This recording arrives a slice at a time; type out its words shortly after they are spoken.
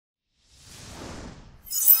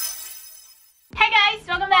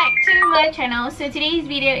back to my channel. So today's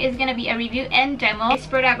video is gonna be a review and demo. This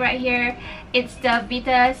product right here, it's the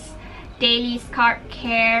Vitas Daily Scalp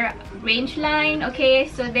Care range line. Okay,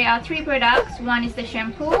 so there are three products. One is the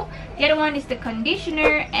shampoo, the other one is the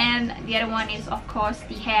conditioner, and the other one is of course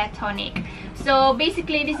the hair tonic. So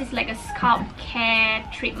basically this is like a scalp care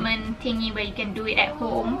treatment thingy where you can do it at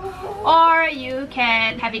home or you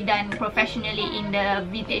can have it done professionally in the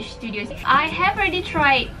Vitas studios. I have already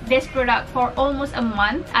tried this product for almost a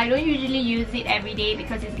month. I don't usually use it every day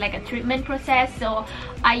because it's like a treatment process, so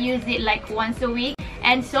I use it like once a week.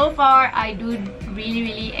 And so far I do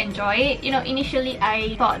really enjoy it. You know, initially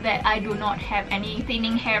I thought that I do not have any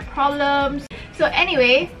thinning hair problems. So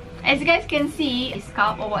anyway, as you guys can see, the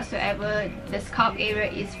scalp or whatsoever, the scalp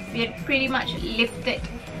area is pretty much lifted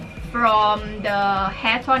from the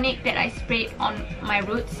hair tonic that I sprayed on my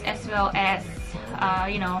roots, as well as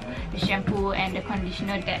you know, the shampoo and the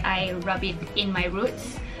conditioner that I rub it in my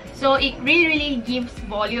roots. So it really gives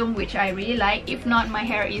volume, which I really like. If not, my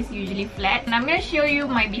hair is usually flat. And I'm gonna show you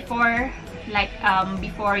my before, like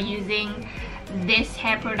before using this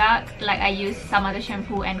hair product. Like I use some other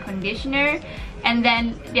shampoo and conditioner, and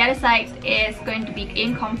then the other side is going to be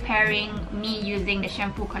in comparing me using the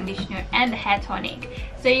shampoo, conditioner and the hair tonic.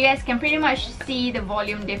 So you guys can pretty much see the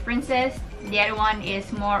volume differences. The other one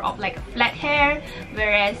is more of like a flat hair,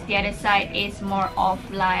 whereas the other side is more of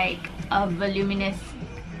like a voluminous,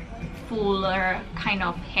 fuller kind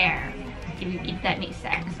of hair, if that makes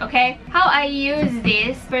sense. Okay, how I use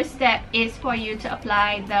this, first step is for you to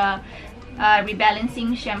apply the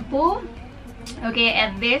rebalancing shampoo. Okay,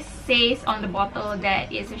 and this says on the bottle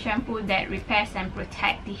that it's a shampoo that repairs and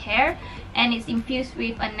protects the hair, and it's infused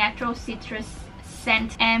with a natural citrus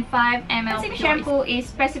scent and 5 ml. This shampoo is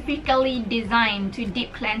specifically designed to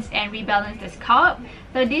deep cleanse and rebalance the scalp.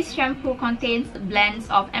 So this shampoo contains blends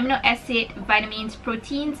of amino acid, vitamins,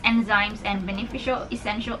 proteins, enzymes, and beneficial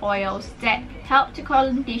essential oils that help to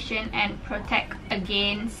condition and protect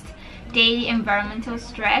against daily environmental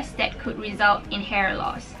stress that could result in hair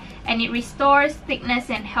loss. And it restores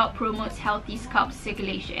thickness and help promotes healthy scalp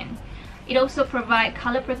circulation. It also provides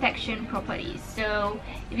color protection properties. So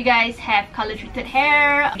if you guys have color treated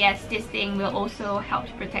hair, I guess this thing will also help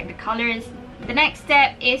to protect the colors. The next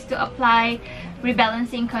step is to apply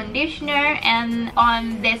rebalancing conditioner, and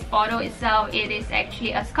on this bottle itself it is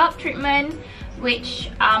actually a scalp treatment which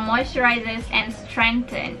moisturizes and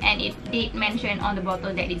strengthens, and it did mention on the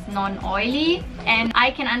bottle that it's non-oily, and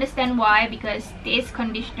I can understand why, because this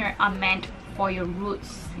conditioner are meant for your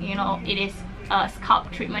roots. You know, it is a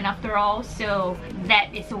scalp treatment after all, so that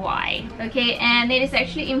is why. Okay, and it is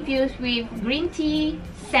actually infused with green tea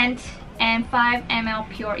scent and 5 ml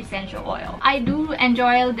pure essential oil. I do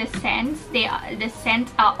enjoy the scents. The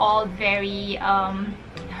scents are all very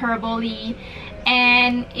herbally,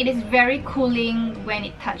 and it is very cooling when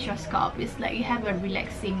it touches your scalp. It's like you have a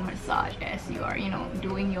relaxing massage as you are, you know,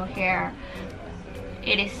 doing your hair.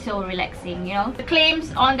 It is so relaxing, you know. The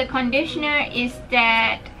claims on the conditioner is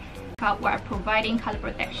that scalp are providing color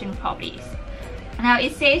protection properties. Now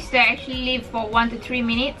it says to actually leave for 1 to 3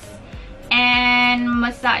 minutes and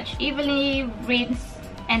massage evenly, rinse,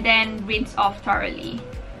 and then rinse off thoroughly.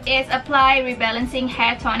 Is apply rebalancing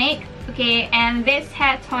hair tonic. Okay, and this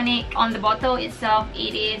hair tonic on the bottle itself,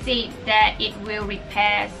 it is said that it will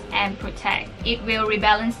repair and protect. It will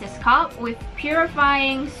rebalance the scalp with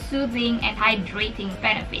purifying, soothing, and hydrating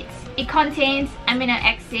benefits. It contains amino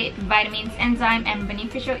acid, vitamins, enzyme, and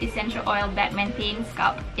beneficial essential oil that maintain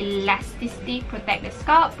scalp elasticity, protect the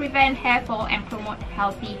scalp, prevent hair fall, and promote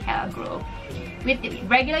healthy hair growth. With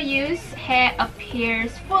regular use, hair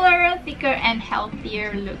appears fuller, thicker, and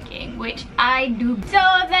healthier looking, which I do. So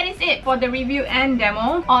that is it for the review and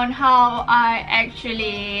demo on how I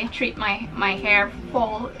actually treat my hair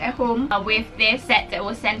fall at home with this set that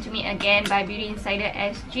was sent to me again by Beauty Insider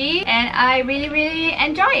SG, and I really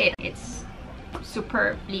enjoy it. It's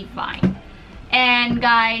superbly fine. And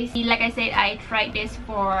guys, like I said, I tried this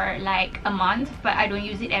for like a month, but I don't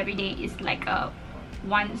use it every day. It's like a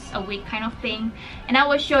once a week kind of thing, and I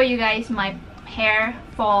will show you guys my hair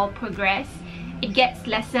fall progress. It gets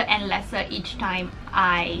lesser and lesser each time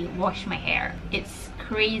I wash my hair. It's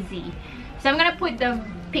crazy. So I'm gonna put the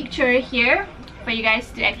picture here for you guys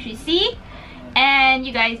to actually see, and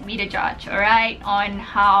you guys be the judge, alright, on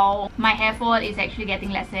how my hair fall is actually getting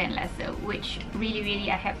lesser and lesser, which really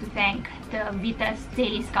I have to thank the Vitas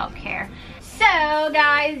Daily Scalp Care. So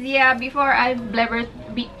guys, yeah, before I blabber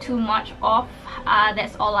a bit too much off,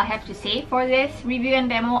 that's all I have to say for this review and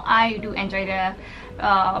demo. I do enjoy the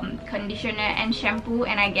conditioner and shampoo.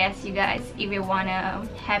 And I guess you guys, if you wanna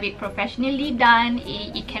have it professionally done,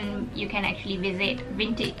 you can actually visit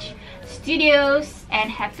vintage studios and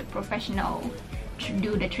have the professional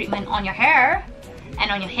do the treatment on your hair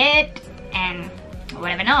and on your head and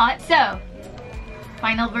whatever not. So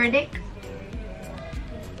final verdict,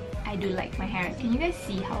 I do like my hair. Can you guys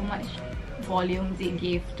see how much volumes it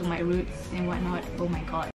gave to my roots and whatnot? Oh my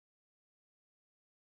god,